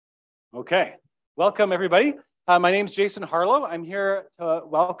Okay, welcome everybody. My name is Jason Harlow. I'm here to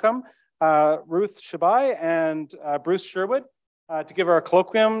welcome Ruth Chabay and Bruce Sherwood to give our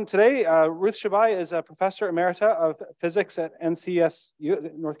colloquium today. Ruth Chabay is a professor emerita of physics at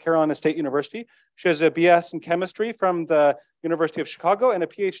NCSU, North Carolina State University. She has a BS in chemistry from the University of Chicago and a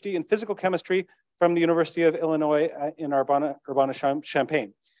PhD in physical chemistry from the University of Illinois in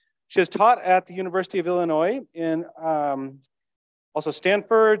Urbana-Champaign. She has taught at the University of Illinois in also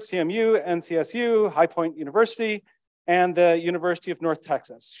Stanford, CMU, NCSU, High Point University, and the University of North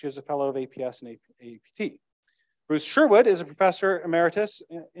Texas. She is a fellow of APS and APT. Bruce Sherwood is a professor emeritus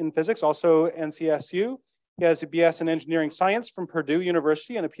in physics, also NCSU. He has a BS in engineering science from Purdue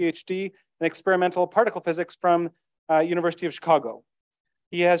University and a PhD in experimental particle physics from University of Chicago.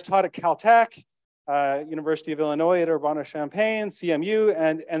 He has taught at Caltech, University of Illinois at Urbana-Champaign, CMU,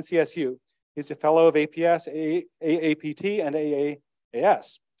 and NCSU. He's a fellow of APS, AAPT, and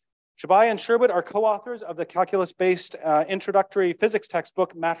AAS. Chabay and Sherwood are co-authors of the calculus-based introductory physics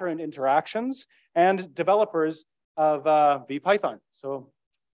textbook, Matter and Interactions, and developers of VPython. So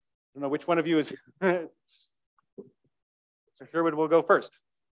I don't know which one of you is. So Sherwood will go first.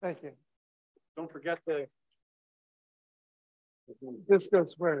 Thank you. Don't forget the. This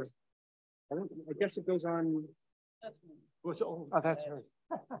goes where? I guess it goes on. Oh, that's right.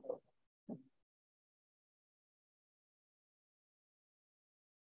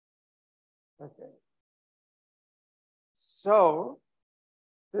 Okay. So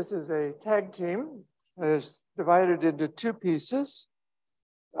this is a tag team that is divided into two pieces.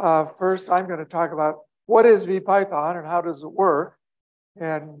 First, I'm going to talk about what is VPython and how does it work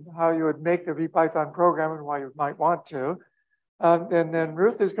and how you would make the VPython program and why you might want to. And then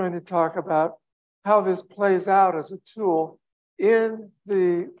Ruth is going to talk about how this plays out as a tool in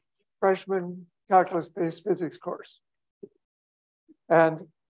the freshman calculus-based physics course. And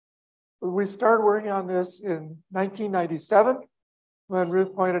we started working on this in 1997 when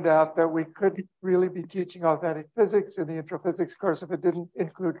Ruth pointed out that we couldn't really be teaching authentic physics in the intro physics course if it didn't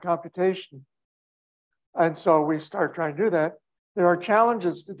include computation. And so we started trying to do that. There are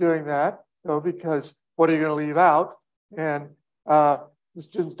challenges to doing that, though, because what are you going to leave out? And the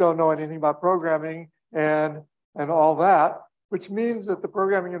students don't know anything about programming and all that, which means that the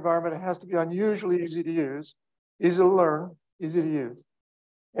programming environment has to be unusually easy to use, easy to learn, easy to use.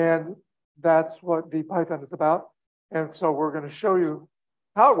 And that's what VPython is about. And so we're going to show you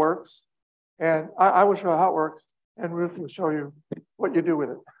how it works. And I will show you how it works. And Ruth will show you what you do with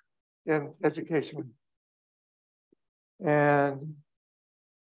it in education. And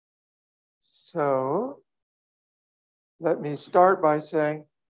so let me start by saying,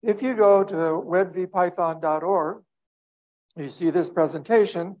 if you go to webvpython.org, you see this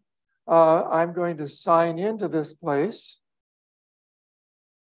presentation. I'm going to sign into this place.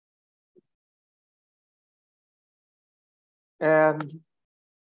 And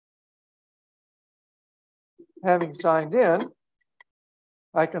having signed in,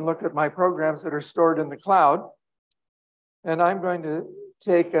 I can look at my programs that are stored in the cloud. And I'm going to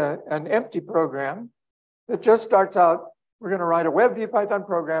take an empty program that just starts out. We're going to write a web VPython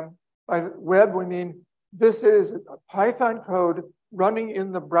program. By web, we mean this is a Python code running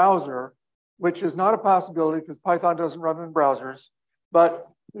in the browser, which is not a possibility because Python doesn't run in browsers. But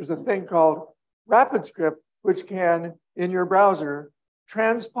there's a thing called RapidScript, which can, in your browser,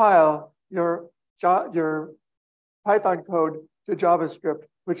 transpile your Python code to JavaScript,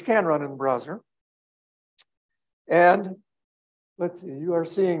 which can run in the browser. And let's see, you are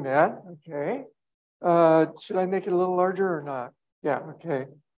seeing that, okay. Should I make it a little larger or not? Yeah, okay.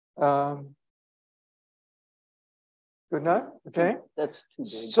 Good enough, okay? That's too big.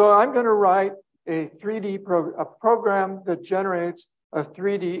 So I'm gonna write a 3D program that generates a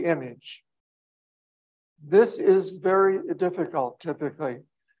 3D image. This is very difficult, typically.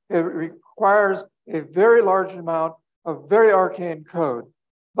 It requires a very large amount of very arcane code.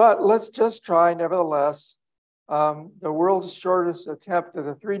 But let's just try, nevertheless, the world's shortest attempt at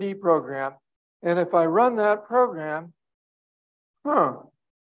a 3D program. And if I run that program, I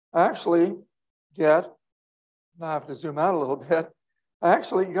actually get, now I have to zoom out a little bit, I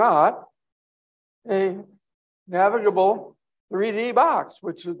actually got a navigable 3D box,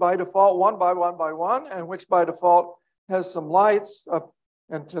 which is by default 1 by 1 by 1, and which by default has some lights up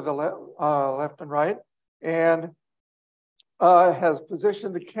and to the left and right, and has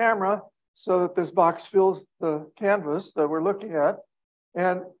positioned the camera so that this box fills the canvas that we're looking at.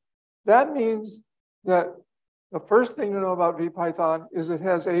 And that means that the first thing to know about VPython is it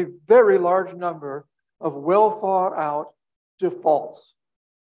has a very large number of well thought out defaults.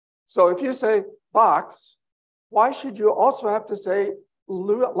 So if you say box, why should you also have to say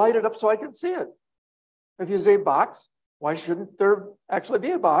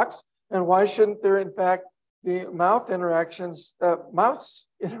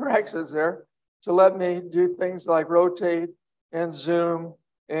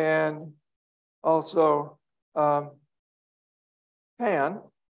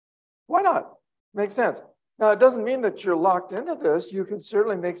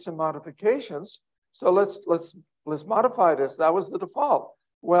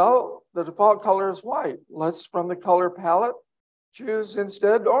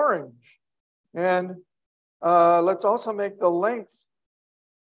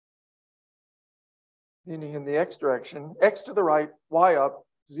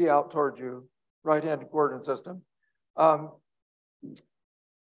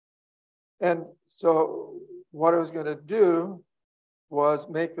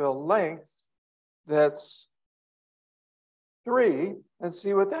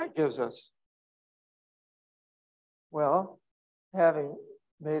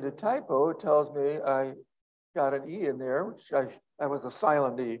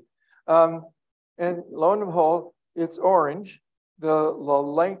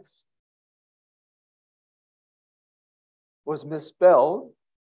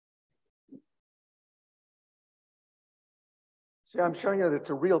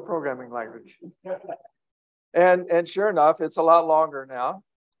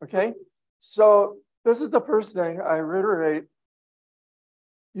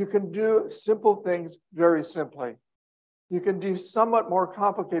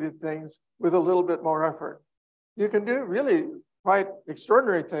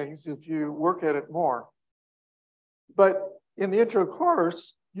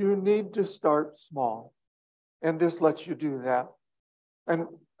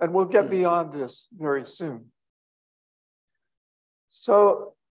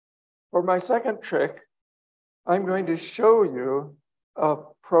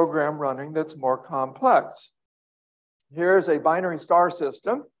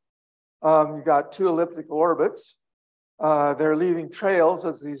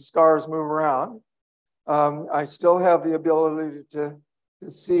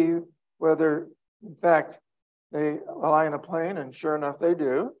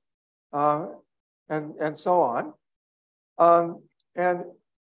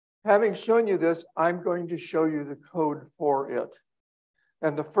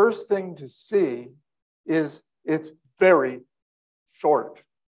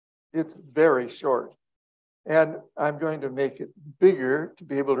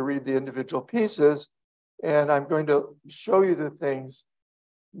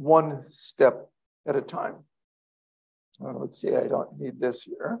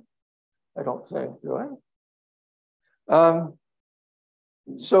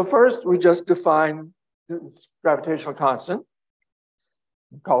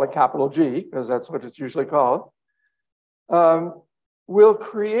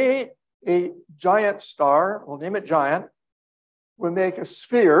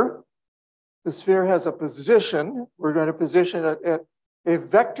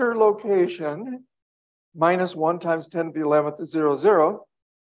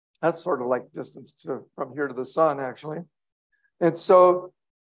And so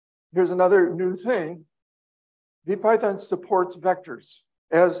here's another new thing. VPython supports vectors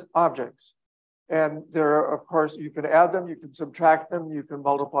as objects. And there are, of course, you can add them, you can subtract them, you can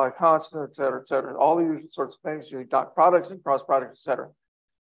multiply a constant, et cetera, all the usual sorts of things. You dot products and cross products, et cetera.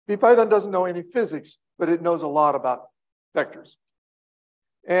 VPython doesn't know any physics, but it knows a lot about vectors.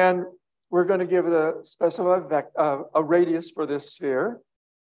 And we're going to give it a specified a radius for this sphere.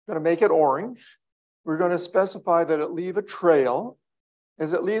 We're going to make it orange. We're going to specify that it leave a trail.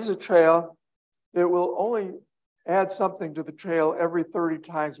 As it leaves a trail, it will only add something to the trail every 30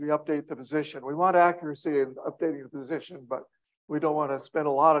 times we update the position. We want accuracy in updating the position, but we don't want to spend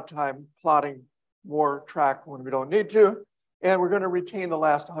a lot of time plotting more track when we don't need to. And we're going to retain the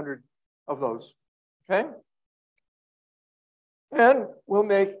last 100 of those, okay? And we'll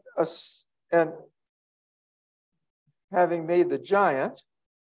make and having made the giant,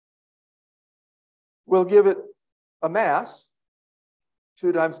 we'll give it a mass.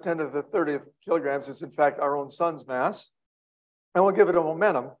 2 times 10 to the 30th kilograms is in fact our own sun's mass. And we'll give it a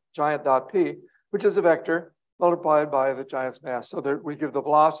momentum, giant.p, which is a vector multiplied by the giant's mass. So that we give the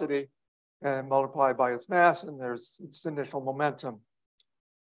velocity and multiply by its mass, and there's its initial momentum.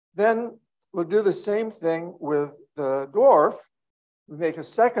 Then we'll do the same thing with the dwarf. We make a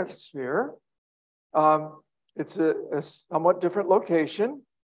second sphere. It's a somewhat different location,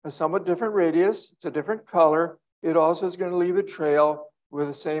 a somewhat different radius. It's a different color. It also is going to leave a trail. with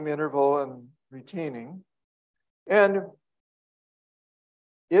the same interval and retaining. And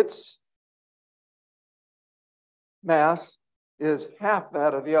its mass is half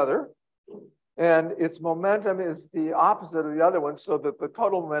that of the other. And its momentum is the opposite of the other one, so that the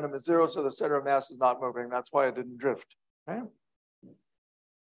total momentum is 0, so the center of mass is not moving. That's why it didn't drift. Okay?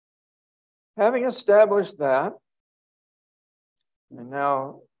 Having established that, and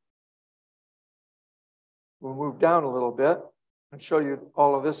now we'll move down a little bit and show you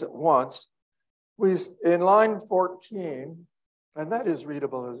all of this at once. In line 14, and that is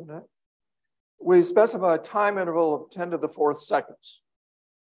readable, isn't it? We specify a time interval of 10 to the 4th seconds.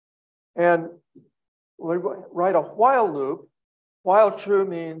 And we write a while loop. While true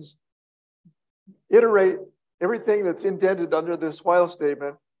means iterate everything that's indented under this while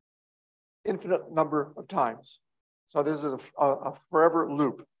statement infinite number of times. So this is a forever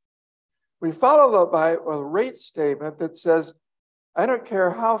loop. We follow that by a rate statement that says, I don't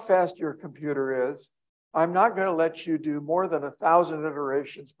care how fast your computer is, I'm not going to let you do more than 1,000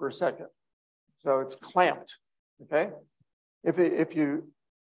 iterations per second. So it's clamped, okay? If you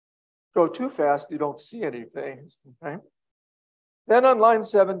go too fast, you don't see anything, okay? Then on line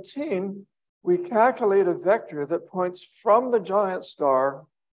 17, we calculate a vector that points from the giant star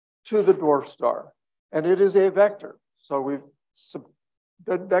to the dwarf star. And it is a vector. So we've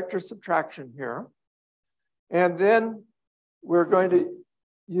done vector subtraction here. And then we're going to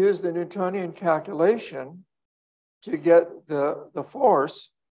use the Newtonian calculation to get the force,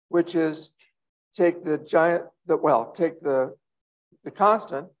 which is take the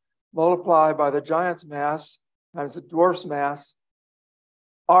constant, multiply by the giant's mass times the dwarf's mass,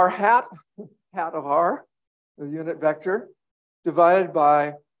 r hat of r, the unit vector, divided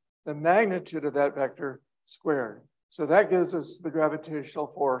by the magnitude of that vector squared. So that gives us the gravitational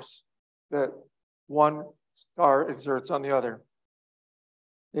force that one star exerts on the other.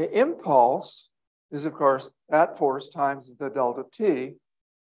 The impulse is, of course, that force times the delta t.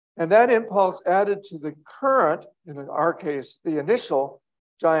 And that impulse added to the current, in our case, the initial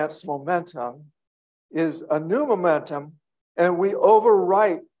giant's momentum, is a new momentum, and we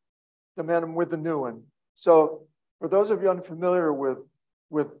overwrite the momentum with the new one. So for those of you unfamiliar with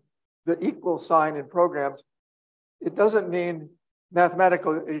the equal sign in programs, it doesn't mean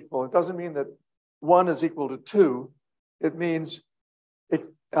mathematically equal. It doesn't mean that 1 is equal to 2. It means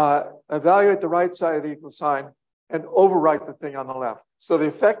evaluate the right side of the equal sign and overwrite the thing on the left. So the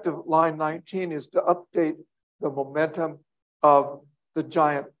effect of line 19 is to update the momentum of the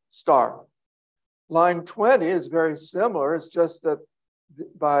giant star. Line 20 is very similar. It's just that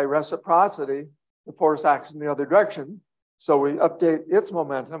by reciprocity, the force acts in the other direction. So we update its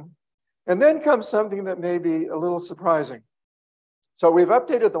momentum. And then comes something that may be a little surprising. So we've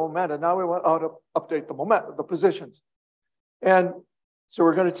updated the momentum. Now we want to update the momentum, the positions. And so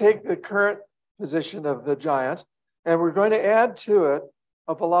we're going to take the current position of the giant, and we're going to add to it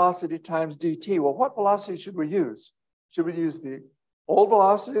a velocity times dt. Well, what velocity should we use? Should we use the old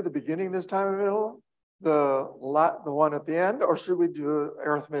velocity at the beginning this time interval, the one at the end, or should we do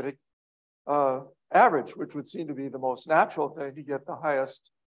arithmetic average, which would seem to be the most natural thing to get the highest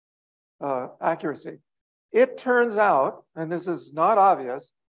accuracy? It turns out, and this is not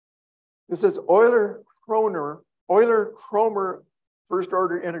obvious, this is Euler-Kromer first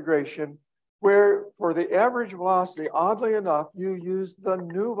order integration, where for the average velocity, oddly enough, you use the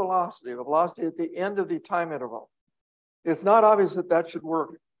new velocity, the velocity at the end of the time interval. It's not obvious that that should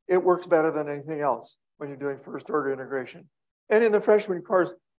work. It works better than anything else when you're doing first order integration. And in the freshman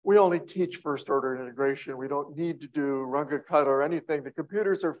course, we only teach first order integration. We don't need to do Runge-Kutta or anything. The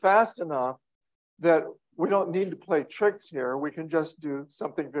computers are fast enough that we don't need to play tricks here. We can just do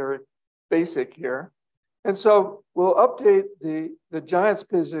something very basic here. And so we'll update the giant's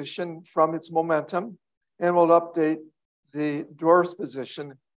position from its momentum, and we'll update the dwarf's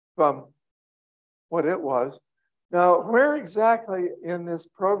position from what it was. Now, where exactly in this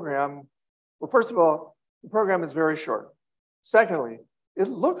program? Well, first of all, the program is very short. Secondly, it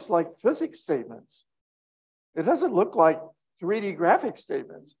looks like physics statements. It doesn't look like 3D graphic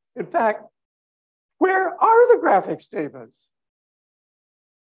statements. In fact, where are the graphic statements?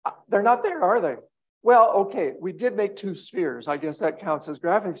 They're not there, are they? Well, okay, we did make 2 spheres. I guess that counts as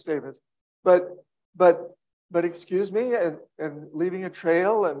graphic statements. But excuse me, and leaving a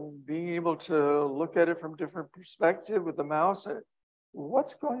trail and being able to look at it from different perspective with the mouse.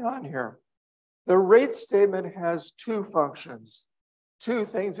 What's going on here? The rate statement has 2 functions, 2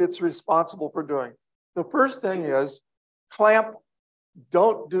 things it's responsible for doing. The first thing is clamp,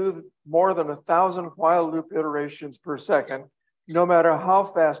 don't do more than 1,000 while loop iterations per second, no matter how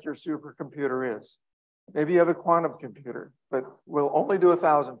fast your supercomputer is. Maybe you have a quantum computer. but we'll only do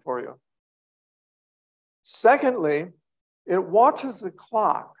 1,000 for you. Secondly, it watches the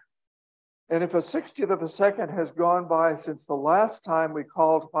clock. And if a 60th of a second has gone by since the last time we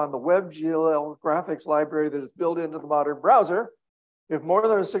called upon the WebGL graphics library that is built into the modern browser, if more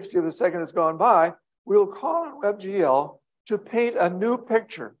than a 60th of a second has gone by, we'll call on WebGL to paint a new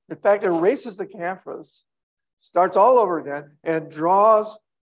picture. In fact, it erases the canvas, starts all over again, and draws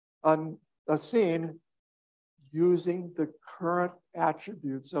a scene using the current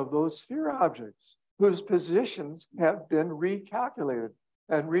attributes of those sphere objects whose positions have been recalculated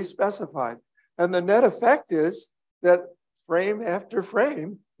and respecified. And the net effect is that frame after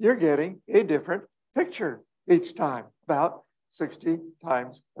frame, you're getting a different picture each time, about 60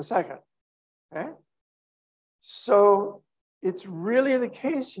 times a second. Okay? So it's really the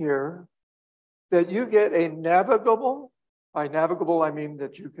case here that you get a navigable, by navigable, I mean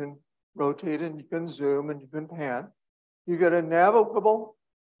that you can rotate and you can zoom and you can pan. You get a navigable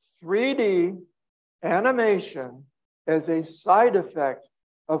 3D animation as a side effect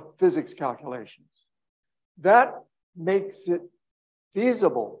of physics calculations. That makes it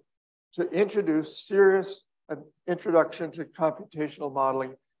feasible to introduce serious introduction to computational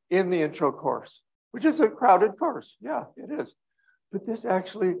modeling in the intro course, which is a crowded course. Yeah, it is. But this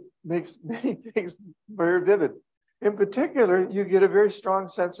actually makes many things very vivid. In particular, you get a very strong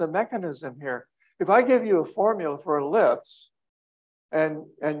sense of mechanism here. If I give you a formula for ellipse and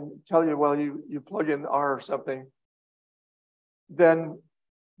tell you, well, you plug in R or something, then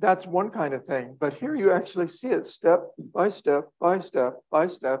that's one kind of thing. But here you actually see it step by step by step by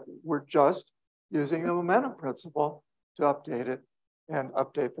step. We're just using the momentum principle to update it and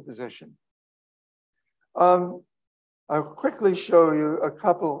update the position. I'll quickly show you a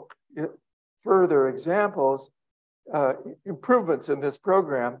couple further examples, improvements in this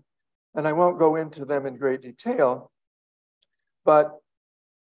program, and I won't go into them in great detail. But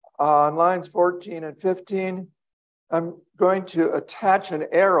on lines 14 and 15, I'm going to attach an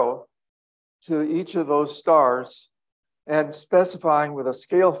arrow to each of those stars and specifying with a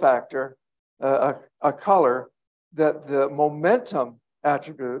scale factor a color that the momentum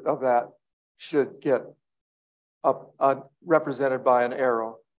attribute of that should get represented by an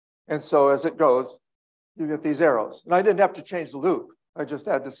arrow. And so as it goes, you get these arrows. And I didn't have to change the loop. I just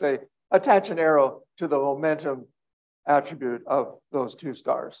had to say, attach an arrow to the momentum attribute of those two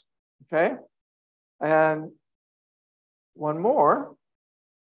stars, okay? And one more.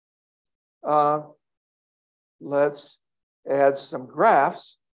 Let's add some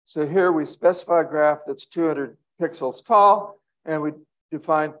graphs. So here we specify a graph that's 200 pixels tall, and we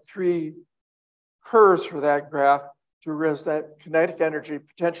define 3 curves for that graph to represent kinetic energy,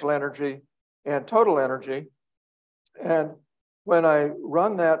 potential energy, and total energy. And when I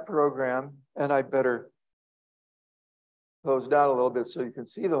run that program, and I better close down a little bit so you can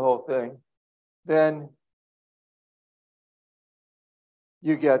see the whole thing, then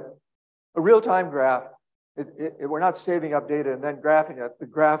you get a real-time graph. We're not saving up data and then graphing it. The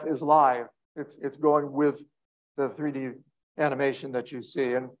graph is live. It's going with the 3D animation that you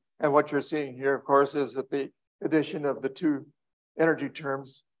see. And what you're seeing here, of course, is that the addition of the 2 energy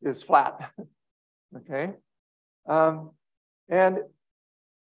terms is flat. Okay. And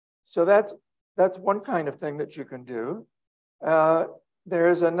so that's one kind of thing that you can do.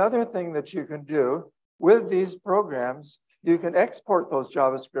 There's another thing that you can do with these programs. You can export those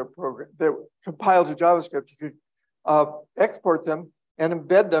JavaScript programs. They're compiled to JavaScript. You could export them and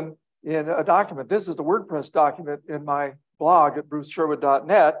embed them in a document. This is a WordPress document in my blog at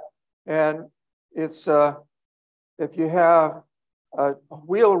brucesherwood.net. And it's, if you have a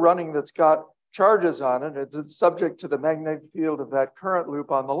wheel running that's got charges on it, it's subject to the magnetic field of that current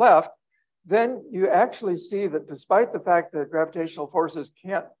loop on the left, then you actually see that despite the fact that gravitational forces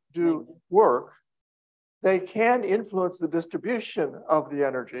can't do work, they can influence the distribution of the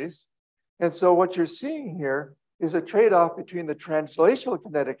energies. And so what you're seeing here is a trade-off between the translational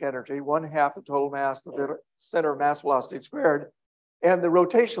kinetic energy, 1/2 the total mass, the center of mass velocity squared, and the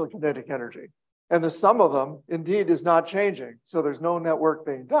rotational kinetic energy. And the sum of them indeed is not changing. So there's no net work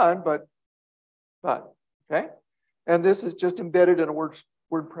being done, but okay. And this is just embedded in a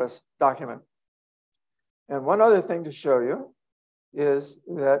WordPress document. And one other thing to show you is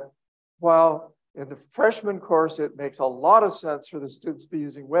that while in the freshman course, it makes a lot of sense for the students to be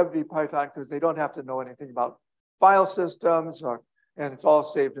using Web VPython because they don't have to know anything about file systems, and it's all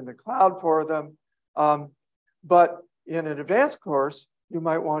saved in the cloud for them. But in an advanced course, you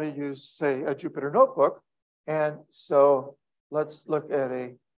might want to use, say, a Jupyter notebook. And so let's look at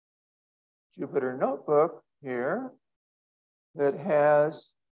a Jupyter notebook here that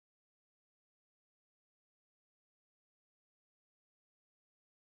has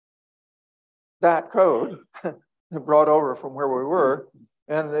that code brought over from where we were.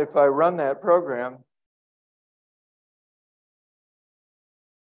 And if I run that program,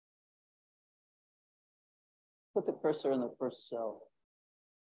 put the cursor in the first cell.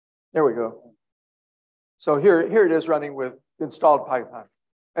 there we go. So here it is running with installed Python.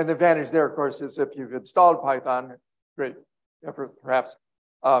 And the advantage there, of course, is if you've installed Python, great effort perhaps,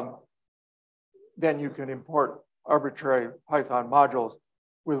 then you can import arbitrary Python modules.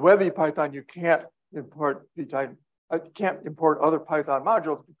 With VPython, you can't import other Python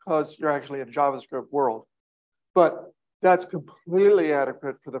modules because you're actually in a JavaScript world. But that's completely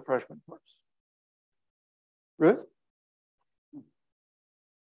adequate for the freshman course. Ruth?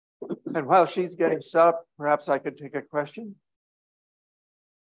 And while she's getting set up, perhaps I could take a question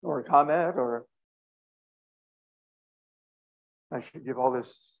or a comment, or I should give all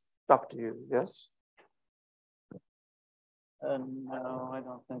this stuff to you, yes? No, I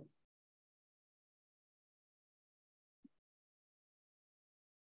don't think.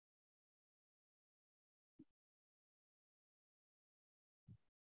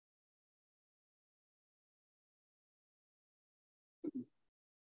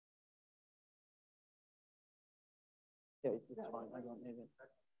 Yeah, it's fine. I don't need it.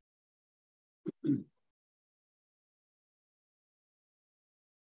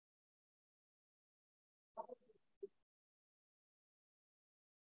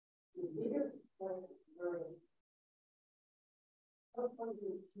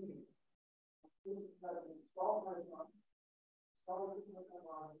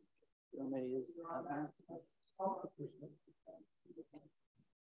 You want me to use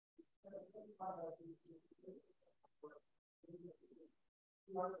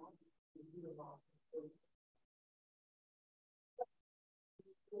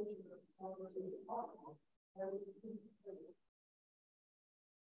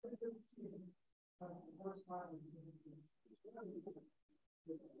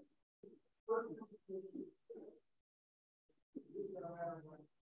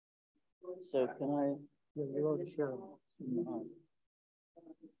So can I? Yeah, you already shared.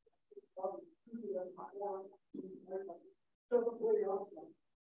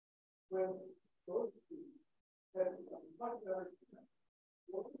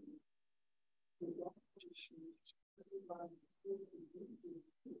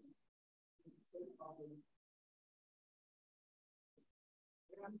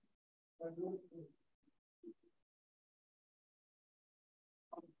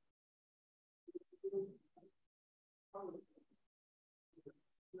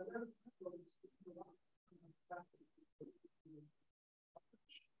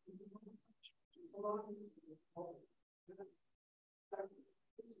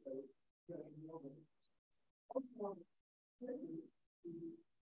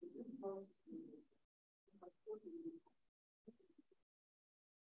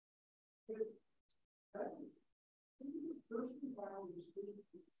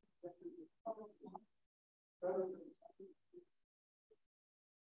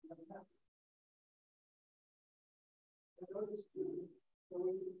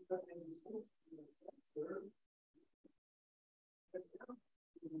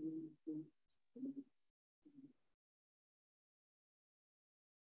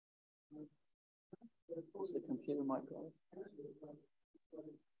 Is the computer mic on?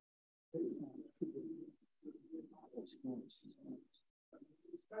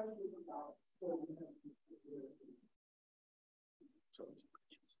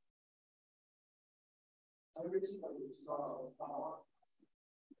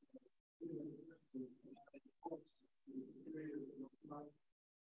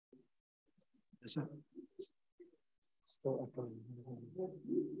 Is it still echoing?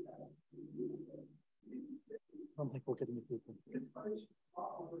 I don't think we'll get any people.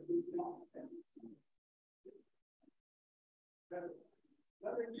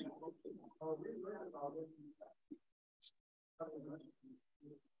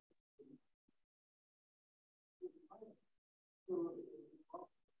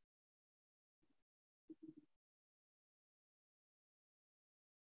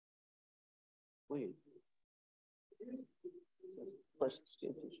 Wait. Plus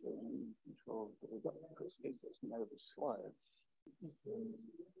escape is showing control, but we got escape doesn't out of the slides.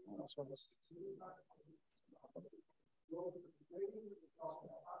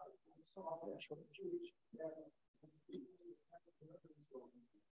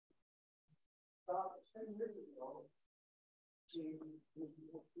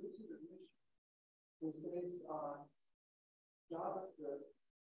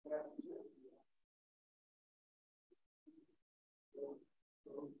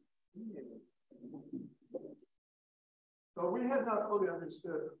 So we had not fully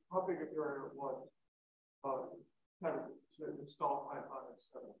understood how big a barrier it was to install Python and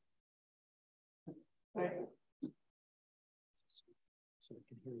stuff. Thank you. So we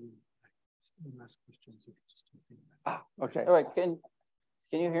can hear you. Last questions. Okay. All right. Can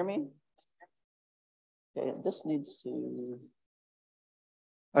you hear me? Okay. This needs to.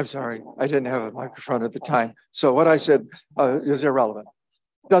 I'm sorry, I didn't have a microphone at the time. So what I said is irrelevant.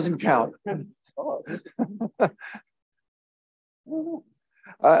 Doesn't count.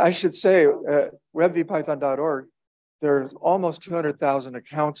 I should say, webvpython.org, there's almost 200,000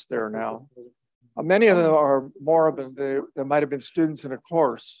 accounts there now. Many of them are moribund. There might have been students in a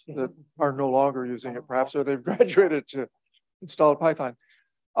course that are no longer using it, perhaps, or they've graduated to install Python.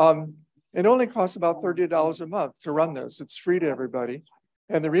 It only costs about $30 a month to run this. It's free to everybody.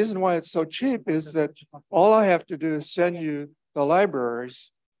 And the reason why it's so cheap is that all I have to do is send you the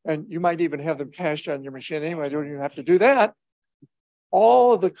libraries, and you might even have them cached on your machine anyway. You don't even have to do that.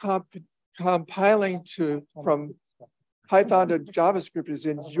 All of the compiling from Python to JavaScript is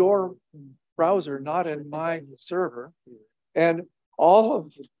in your browser, not in my server. And all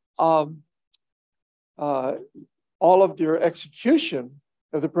of your execution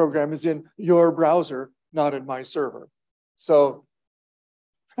of the program is in your browser, not in my server. So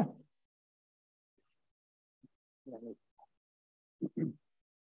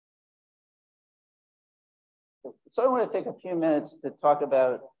So I want to take a few minutes to talk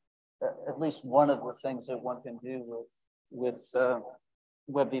about at least one of the things that one can do with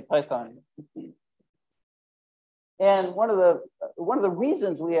WebVPython. And one of the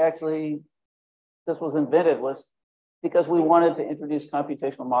reasons this was invented was because we wanted to introduce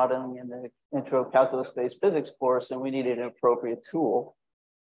computational modeling in the intro calculus-based physics course, and we needed an appropriate tool.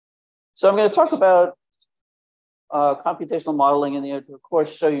 So I'm going to talk about computational modeling in the intro course,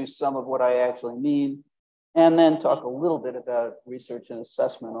 show you some of what I actually mean, and then talk a little bit about research and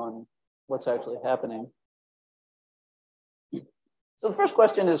assessment on what's actually happening. So the first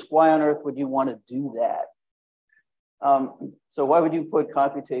question is, why on earth would you want to do that? So why would you put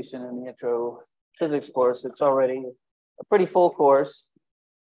computation in the intro physics course? It's already a pretty full course.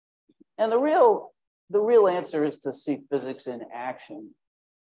 And the real answer is to see physics in action,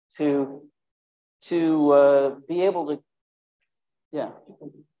 to be able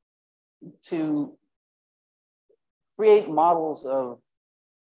to create models of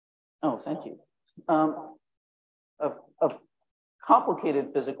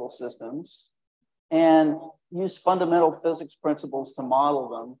complicated physical systems and use fundamental physics principles to model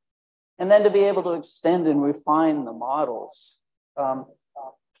them, and then to be able to extend and refine the models.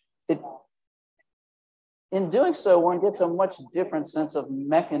 In doing so, one gets a much different sense of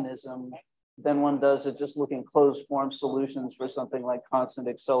mechanism than one does at just looking closed form solutions for something like constant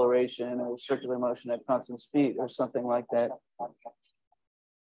acceleration or circular motion at constant speed or something like that.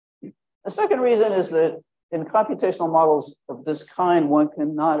 The second reason is that in computational models of this kind, one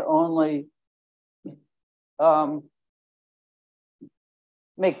can not only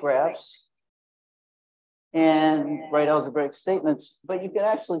make graphs and write algebraic statements, but you can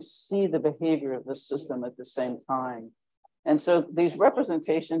actually see the behavior of the system at the same time. And so these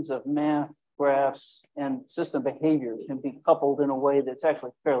representations of math, graphs, and system behavior can be coupled in a way that's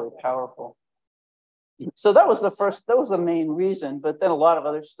actually fairly powerful. So that was the main reason, but then a lot of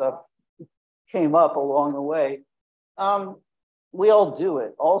other stuff came up along the way. We all do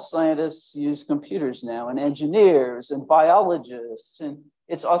it. All scientists use computers now, and engineers and biologists, and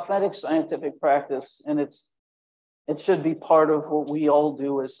it's authentic scientific practice, and it should be part of what we all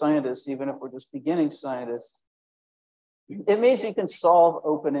do as scientists, even if we're just beginning scientists. It means you can solve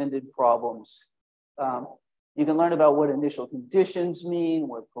open-ended problems. You can learn about what initial conditions mean,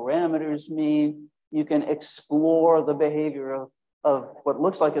 what parameters mean. You can explore the behavior of what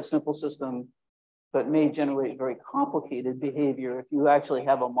looks like a simple system, but may generate very complicated behavior if you actually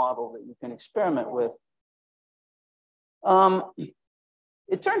have a model that you can experiment with.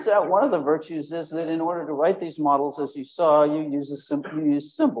 It turns out one of the virtues is that in order to write these models, as you saw, you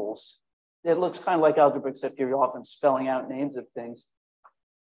use symbols. It looks kind of like algebra, except you're often spelling out names of things.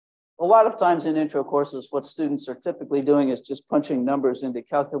 A lot of times in intro courses, what students are typically doing is just punching numbers into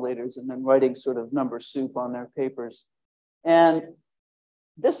calculators and then writing sort of number soup on their papers. And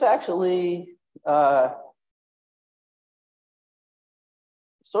this actually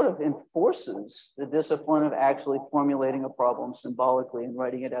sort of enforces the discipline of actually formulating a problem symbolically and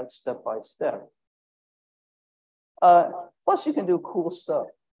writing it out step by step. Plus, you can do cool stuff.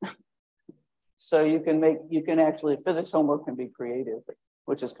 So you can actually, physics homework can be creative,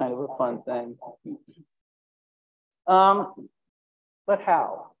 which is kind of a fun thing. But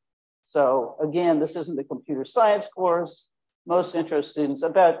how? So again, this isn't a computer science course. most intro students,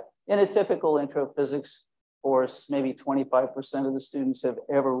 about in a typical intro physics course, maybe 25% of the students have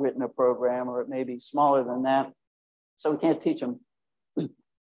ever written a program, or it may be smaller than that. So we can't teach them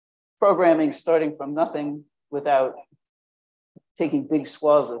programming starting from nothing without taking big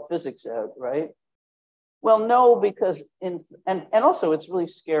swaths of physics out, right? Well, no, because and also it's really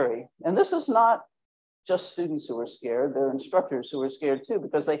scary. And this is not just students who are scared, there are instructors who are scared too,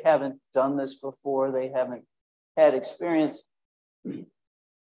 because they haven't done this before, they haven't had experience.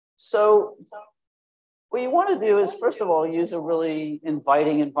 So what you want to do is, first of all, use a really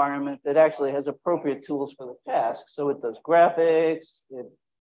inviting environment that actually has appropriate tools for the task. So it does graphics, it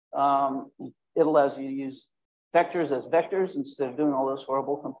allows you to use vectors as vectors instead of doing all those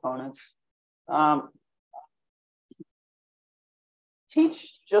horrible components.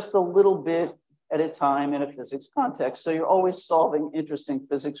 Teach just a little bit at a time in a physics context. So you're always solving interesting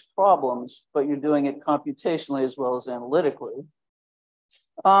physics problems, but you're doing it computationally as well as analytically.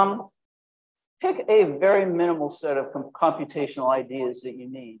 Pick a very minimal set of computational ideas that you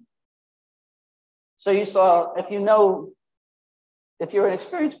need. So you saw, if you're an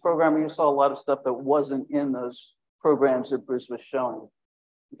experienced programmer, you saw a lot of stuff that wasn't in those programs that Bruce was showing.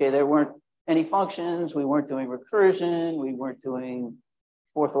 Okay, there weren't any functions, we weren't doing recursion, we weren't doing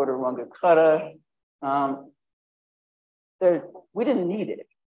fourth order Runge-Kutta. We didn't need it.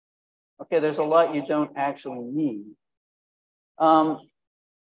 Okay, there's a lot you don't actually need.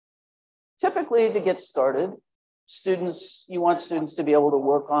 Typically, to get started, you want students to be able to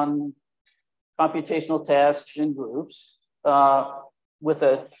work on computational tasks in groups with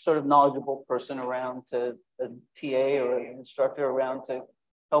a sort of knowledgeable person around, a TA or an instructor around to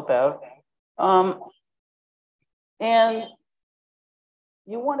help out. And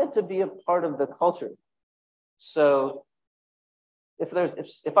you want it to be a part of the culture. So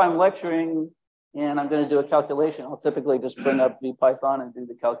if I'm lecturing and I'm going to do a calculation, I'll typically just bring up VPython and do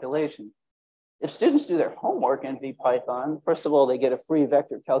the calculation. If students do their homework in VPython, first of all, they get a free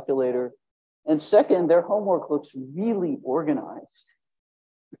vector calculator. And second, their homework looks really organized.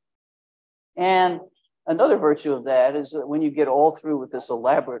 And another virtue of that is that when you get all through with this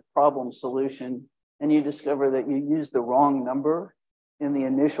elaborate problem solution and you discover that you used the wrong number in the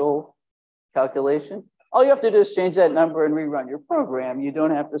initial calculation, all you have to do is change that number and rerun your program. You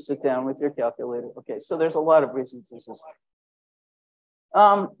don't have to sit down with your calculator. Okay, so there's a lot of reasons this is.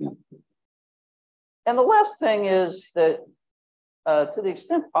 And the last thing is that to the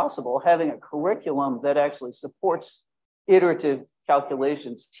extent possible, having a curriculum that actually supports iterative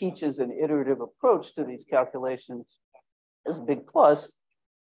calculations, teaches an iterative approach to these calculations is a big plus.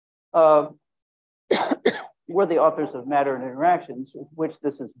 We're the authors of Matter and Interactions, with which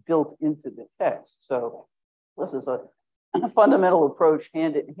this is built into the text. So this is a fundamental approach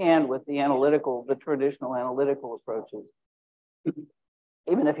hand in hand with the traditional analytical approaches.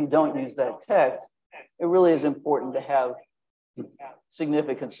 Even if you don't use that text, it really is important to have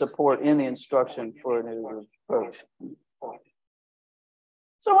significant support in the instruction for an iterative approach.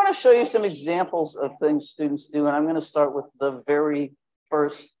 So I want to show you some examples of things students do, and I'm going to start with the very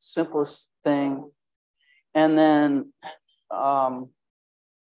first simplest thing, and then some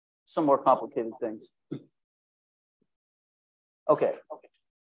more complicated things. Okay.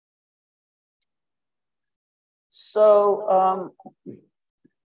 So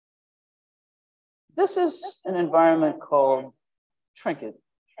this is an environment called Trinket.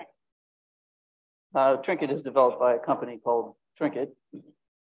 Trinket is developed by a company called Trinket.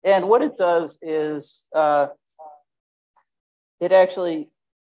 And what it does is it actually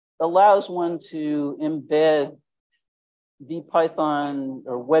allows one to embed VPython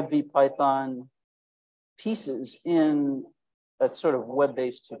or web VPython pieces in a sort of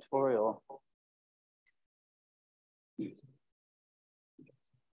web-based tutorial.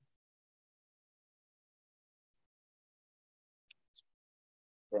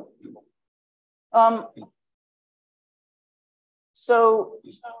 So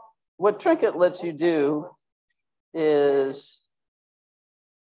what Trinket lets you do is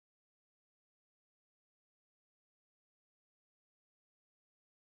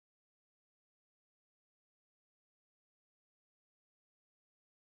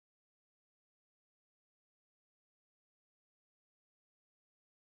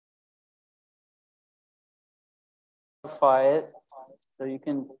modify it. So you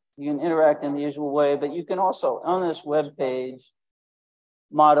can interact in the usual way, but you can also, on this web page,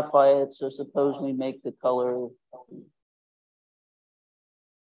 modify it. So suppose we make the color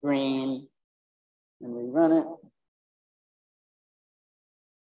green and rerun it.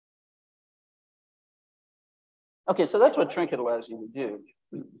 Okay, so that's what Trinket allows you to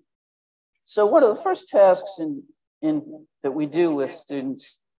do. So one of the first tasks in that we do with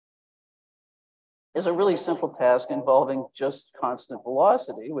students is a really simple task involving just constant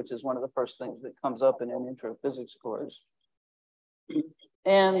velocity, which is one of the first things that comes up in an intro physics course.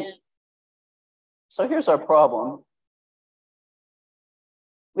 And so here's our problem.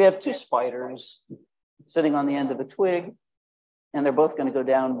 We have two spiders sitting on the end of a twig, and they're both going to go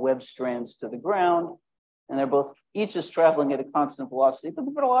down web strands to the ground. And they're both, each is traveling at a constant velocity, but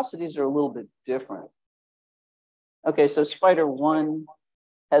the velocities are a little bit different. Okay, so spider 1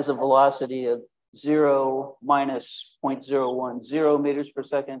 has a velocity of 0 minus 0.010 meters per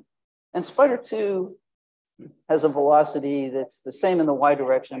second. And spider 2 has a velocity that's the same in the y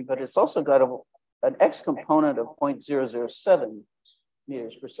direction, but it's also got an x component of 0.007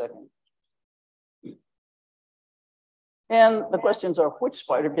 meters per second. And the questions are, which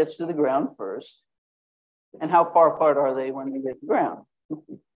spider gets to the ground first? And how far apart are they when they get to the ground?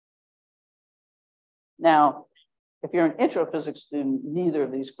 Now, if you're an intro physics student, neither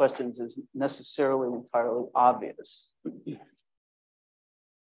of these questions is necessarily entirely obvious.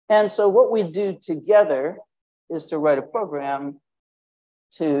 And so what we do together is to write a program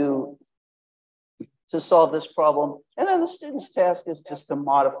to solve this problem. And then the student's task is just to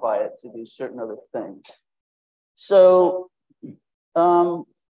modify it to do certain other things. So, so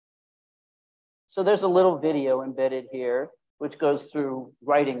there's a little video embedded here, which goes through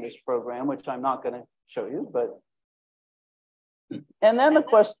writing this program, which I'm not going to show you, but. And then the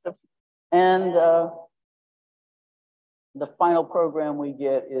question, and the final program we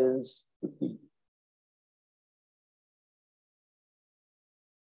get is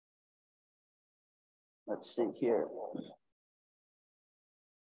let's see here.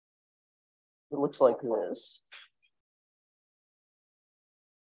 It looks like this.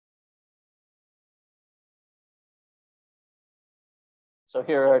 So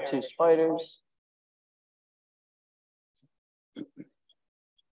here are our two spiders.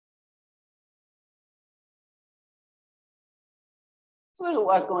 So there's a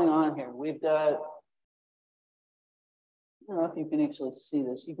lot going on here. We've got, I don't know if you can actually see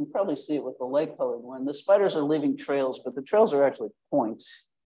this. You can probably see it with the light colored one. The spiders are leaving trails, but the trails are actually points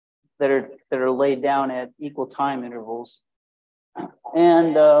that are laid down at equal time intervals.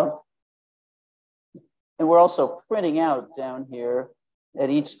 And we're also printing out down here at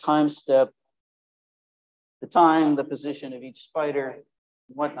each time step, the time, the position of each spider, and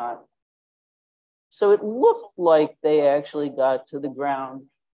whatnot. So it looked like they actually got to the ground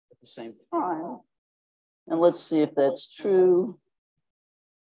at the same time. And let's see if that's true.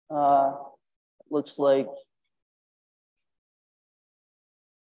 Looks like,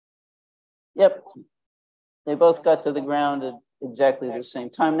 yep, they both got to the ground at exactly the same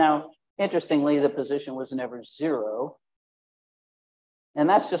time. Now, interestingly, the position was never 0. And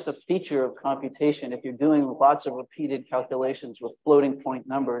that's just a feature of computation. If you're doing lots of repeated calculations with floating point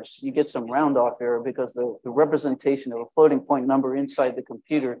numbers, you get some round off error because the representation of a floating point number inside the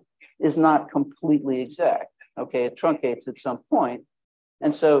computer is not completely exact. Okay, it truncates at some point.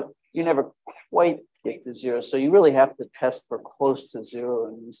 And so you never quite get to 0. So you really have to test for close to 0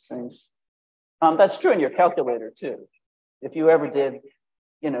 in these things. That's true in your calculator too. If you ever did,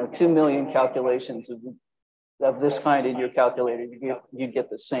 2 million calculations of this kind in your calculator, you get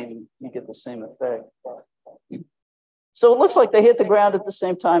the same effect. So it looks like they hit the ground at the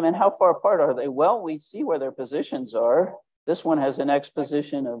same time. And how far apart are they? Well, we see where their positions are. This one has an x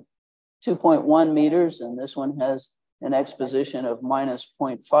position of 2.1 meters, and this one has an x position of minus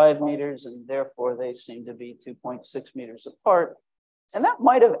 0.5 meters, and therefore they seem to be 2.6 meters apart. And that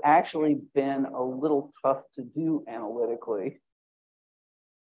might have actually been a little tough to do analytically.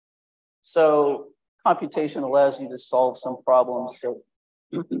 So computation allows you to solve some problems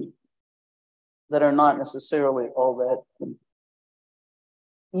that are not necessarily all that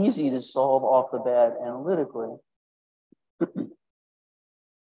easy to solve off the bat analytically.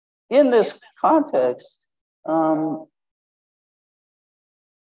 In this context,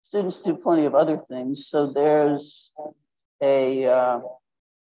 students do plenty of other things. So there's we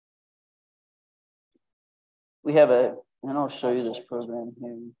have and I'll show you this program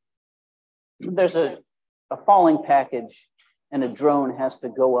here. There's a falling package and a drone has to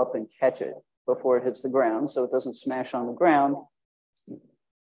go up and catch it before it hits the ground so it doesn't smash on the ground.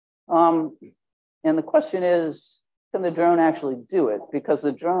 And the question is, can the drone actually do it? Because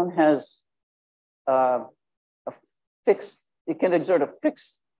the drone has it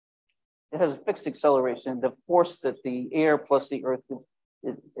has a fixed acceleration. The force that the air plus the earth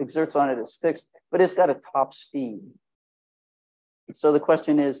it exerts on it is fixed, but it's got a top speed. So the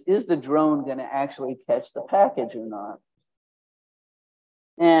question is the drone going to actually catch the package or not?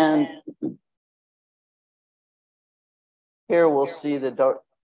 And Here we'll see the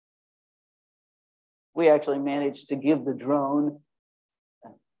we actually managed to give the drone,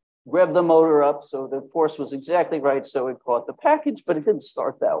 rev the motor up so the force was exactly right, so it caught the package, but it didn't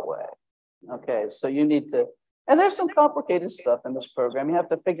start that way. Okay, so you need to, and there's some complicated stuff in this program. You have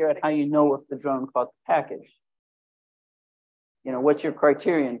to figure out how you know if the drone caught the package. You know, what's your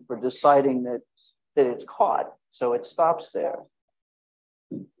criterion for deciding that it's caught, so it stops there?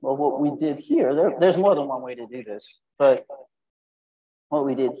 Well, what we did here, there's more than one way to do this, but what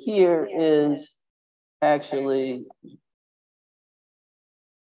we did here is actually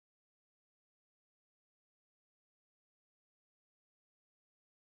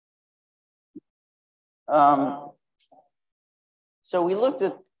so we looked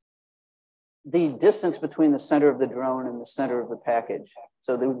at the distance between the center of the drone and the center of the package.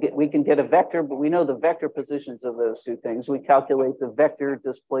 So that we can get a vector, but we know the vector positions of those two things. We calculate the vector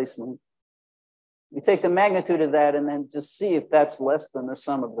displacement. We take the magnitude of that and then just see if that's less than the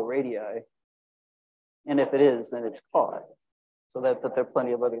sum of the radii. And if it is, then it's caught. So that, but there are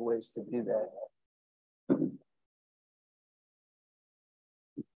plenty of other ways to do that.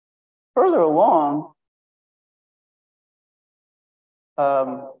 Further along,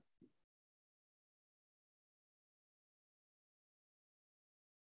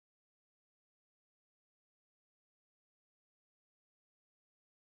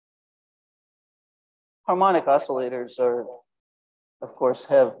 harmonic oscillators are, of course,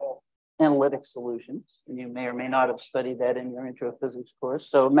 have analytic solutions. And you may or may not have studied that in your intro physics course.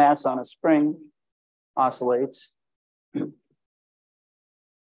 So mass on a spring oscillates. But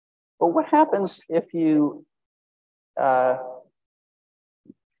what happens if you,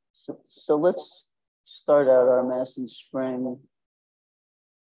 so let's start out our mass and spring.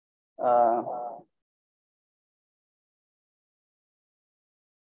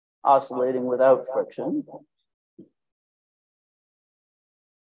 Oscillating without friction.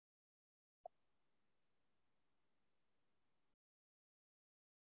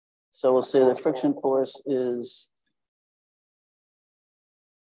 So we'll say the friction force is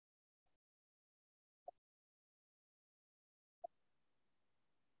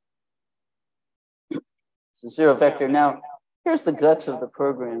it's a zero vector. Now, here's the guts of the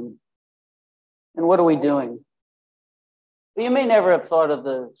program. And what are we doing? Well, you may never have thought of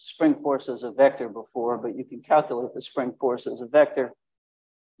the spring force as a vector before, but you can calculate the spring force as a vector.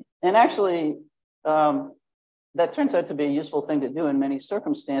 And actually, that turns out to be a useful thing to do in many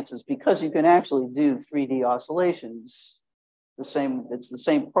circumstances because you can actually do 3D oscillations. It's the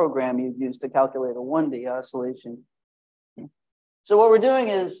same program you'd use to calculate a 1D oscillation. So what we're doing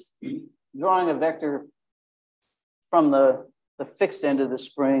is drawing a vector from the fixed end of the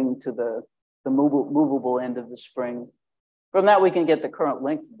spring to the movable end of the spring. From that, we can get the current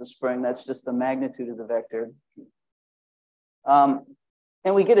length of the spring. That's just the magnitude of the vector.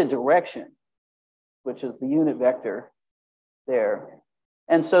 And we get a direction, which is the unit vector there.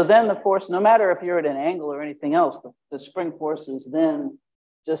 And so then the force, no matter if you're at an angle or anything else, the spring force is then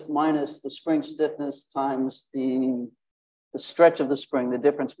just minus the spring stiffness times the stretch of the spring, the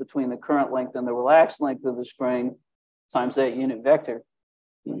difference between the current length and the relaxed length of the spring times that unit vector.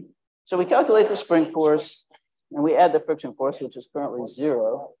 So we calculate the spring force and we add the friction force, which is currently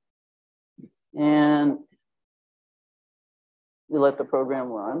 0. And we let the program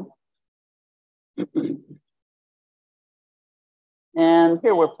run. And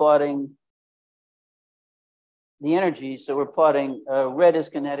here we're plotting the energy. So we're plotting red is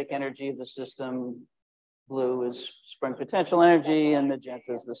kinetic energy of the system, blue is spring potential energy, and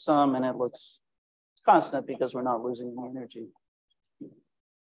magenta is the sum, and it looks constant because we're not losing any energy.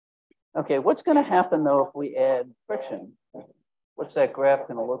 Okay, what's going to happen though if we add friction? What's that graph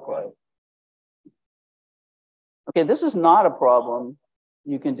going to look like? Okay, this is not a problem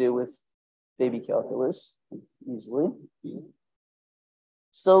you can do with baby calculus easily.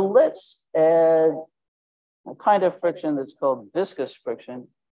 So let's add a kind of friction that's called viscous friction.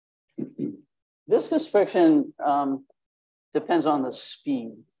 Viscous friction depends on the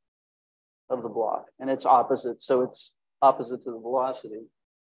speed of the block, and it's opposite. So it's opposite to the velocity.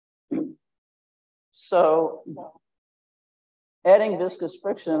 So adding viscous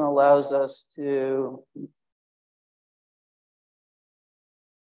friction allows us to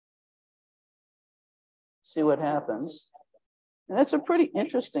see what happens. And that's a pretty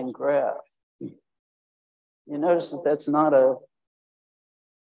interesting graph. You notice that that's not a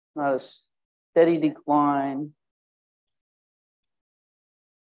steady decline.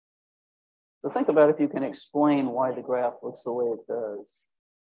 So think about if you can explain why the graph looks the way it does.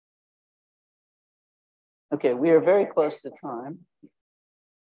 Okay, we are very close to time.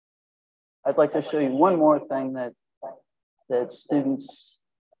 I'd like to show you one more thing that that students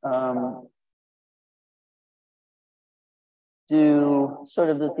do sort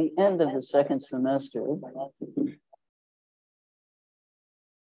of at the end of the second semester.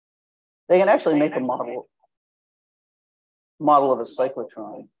 They can actually make a model of a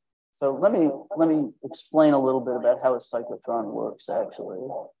cyclotron. So let me explain a little bit about how a cyclotron works actually.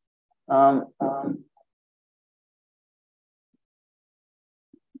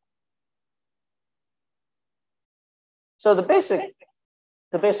 So the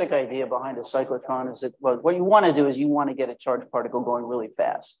basic idea behind a cyclotron is that, well, what you want to do is you want to get a charged particle going really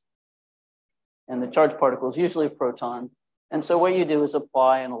fast. And the charged particle is usually a proton. And so what you do is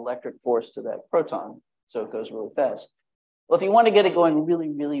apply an electric force to that proton, so it goes really fast. Well, if you want to get it going really,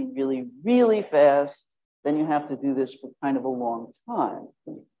 really, really, really fast, then you have to do this for kind of a long time.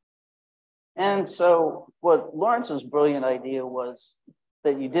 And so what Lawrence's brilliant idea was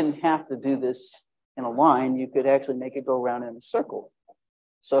that you didn't have to do this in a line, you could actually make it go around in a circle.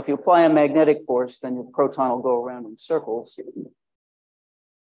 So if you apply a magnetic force, then your proton will go around in circles.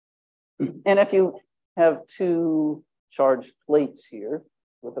 And if you have two charged plates here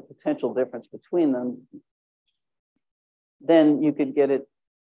with a potential difference between them, then you could give it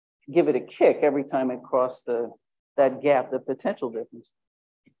a kick every time it crossed that gap, the potential difference.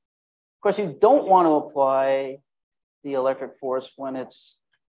 Of course, you don't want to apply the electric force when it's,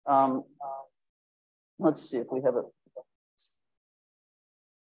 let's see if we have it.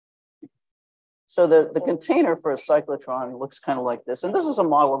 So the container for a cyclotron looks kind of like this. And this is a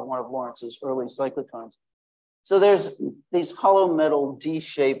model of one of Lawrence's early cyclotrons. So there's these hollow metal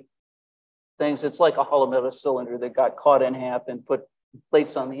D-shaped things. It's like a hollow metal cylinder that got caught in half and put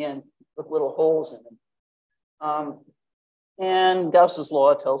plates on the end with little holes in them. And Gauss's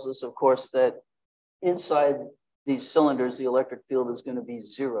law tells us, of course, that inside these cylinders, the electric field is going to be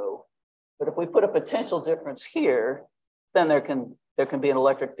 0. But if we put a potential difference here, then there can be an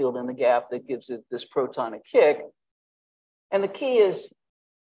electric field in the gap that gives it this proton a kick. And the key is,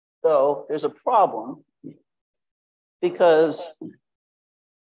 though, there's a problem because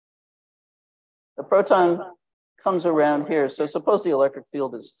the proton comes around here. So suppose the electric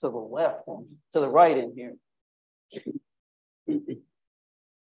field is to the left, to the right in here.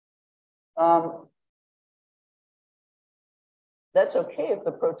 That's okay if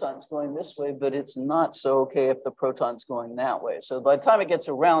the proton's going this way, but it's not so okay if the proton's going that way. So by the time it gets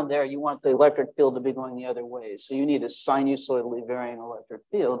around there, you want the electric field to be going the other way. So you need a sinusoidally varying electric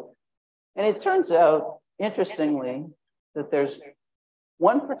field. And it turns out, interestingly, that there's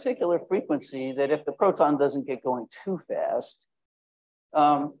one particular frequency that if the proton doesn't get going too fast,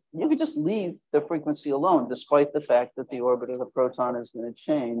 you could just leave the frequency alone, despite the fact that the orbit of the proton is going to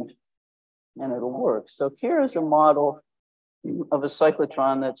change, and it'll work. So here is a model of a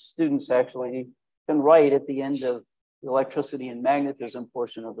cyclotron that students actually can write at the end of the electricity and magnetism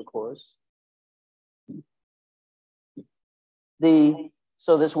portion of the course.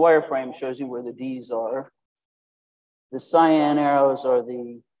 So this wireframe shows you where the D's are. The cyan arrows are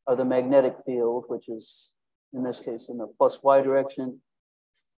the magnetic field, which is in this case in the plus Y direction.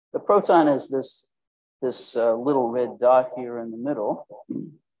 The proton is this little red dot here in the middle.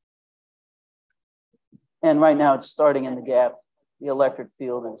 And right now it's starting in the gap. The electric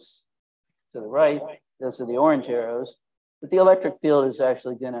field is to the right. Those are the orange arrows. But the electric field is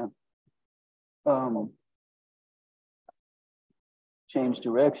actually going to change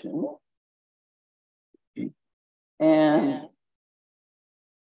direction. And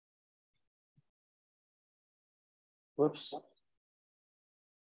whoops.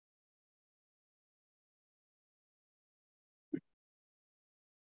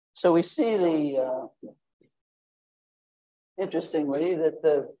 So we see interestingly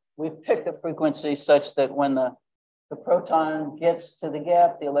that we've picked a frequency such that when the proton gets to the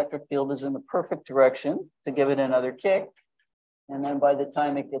gap, the electric field is in the perfect direction to give it another kick. And then by the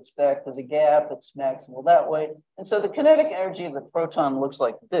time it gets back to the gap, it's maximal that way. And so the kinetic energy of the proton looks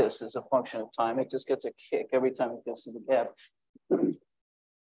like this as a function of time. It just gets a kick every time it gets to the gap.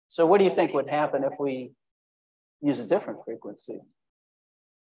 So what do you think would happen if we use a different frequency?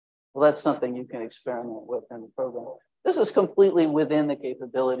 Well, that's something you can experiment with in the program. This is completely within the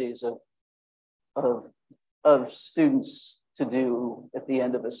capabilities of students to do at the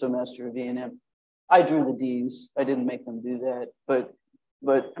end of a semester of E&M. I drew the D's. I didn't make them do that, but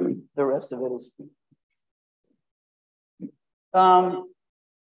the rest of it is.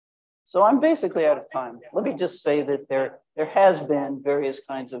 So I'm basically out of time. Let me just say that there has been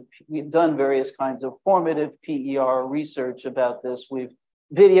we've done various kinds of formative PER research about this. We've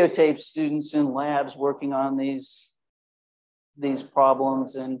videotaped students in labs working on these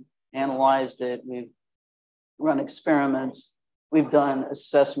problems and analyzed it. run experiments. We've done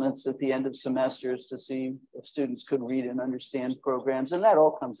assessments at the end of semesters to see if students could read and understand programs, and that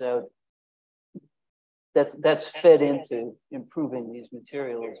all comes out. That's fed into improving these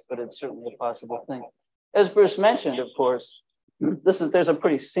materials, but it's certainly a possible thing. As Bruce mentioned, of course, there's a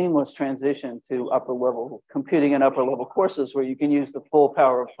pretty seamless transition to upper level computing and upper level courses where you can use the full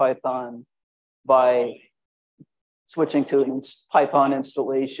power of Python by switching to a Python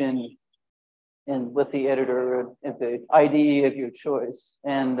installation and with the editor and the IDE of your choice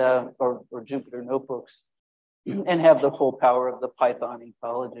and or Jupyter notebooks, and have the full power of the Python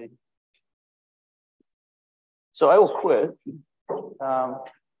ecology. So I will quit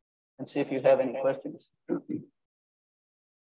and see if you have any questions.